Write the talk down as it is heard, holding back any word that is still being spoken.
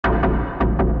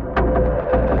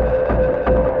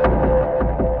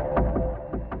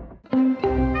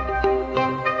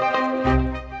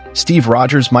Steve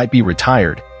Rogers might be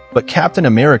retired, but Captain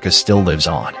America still lives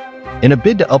on. In a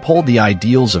bid to uphold the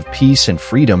ideals of peace and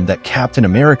freedom that Captain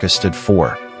America stood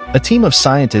for, a team of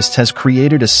scientists has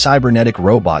created a cybernetic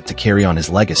robot to carry on his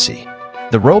legacy.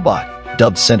 The robot,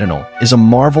 dubbed Sentinel, is a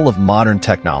marvel of modern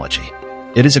technology.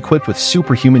 It is equipped with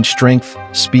superhuman strength,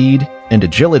 speed, and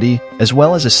agility, as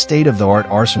well as a state-of-the-art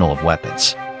arsenal of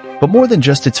weapons. But more than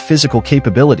just its physical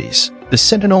capabilities, the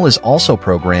Sentinel is also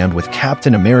programmed with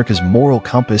Captain America's moral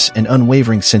compass and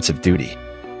unwavering sense of duty.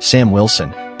 Sam Wilson,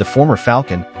 the former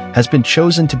Falcon, has been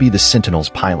chosen to be the Sentinel's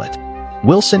pilot.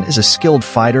 Wilson is a skilled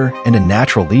fighter and a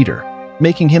natural leader,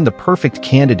 making him the perfect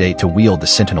candidate to wield the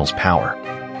Sentinel's power.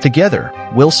 Together,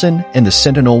 Wilson and the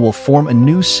Sentinel will form a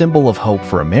new symbol of hope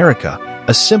for America,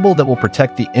 a symbol that will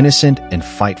protect the innocent and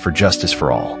fight for justice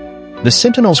for all. The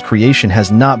Sentinel's creation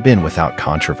has not been without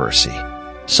controversy.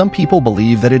 Some people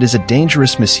believe that it is a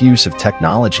dangerous misuse of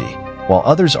technology, while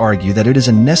others argue that it is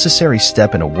a necessary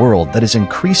step in a world that is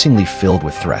increasingly filled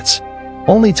with threats.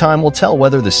 Only time will tell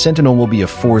whether the Sentinel will be a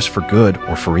force for good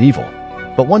or for evil.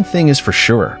 But one thing is for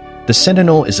sure, the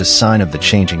Sentinel is a sign of the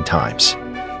changing times.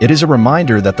 It is a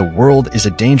reminder that the world is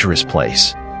a dangerous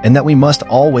place, and that we must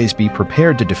always be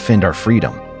prepared to defend our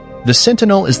freedom. The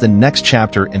Sentinel is the next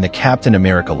chapter in the Captain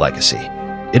America legacy.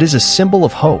 It is a symbol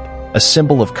of hope, a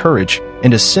symbol of courage,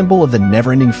 and a symbol of the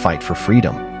never-ending fight for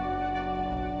freedom.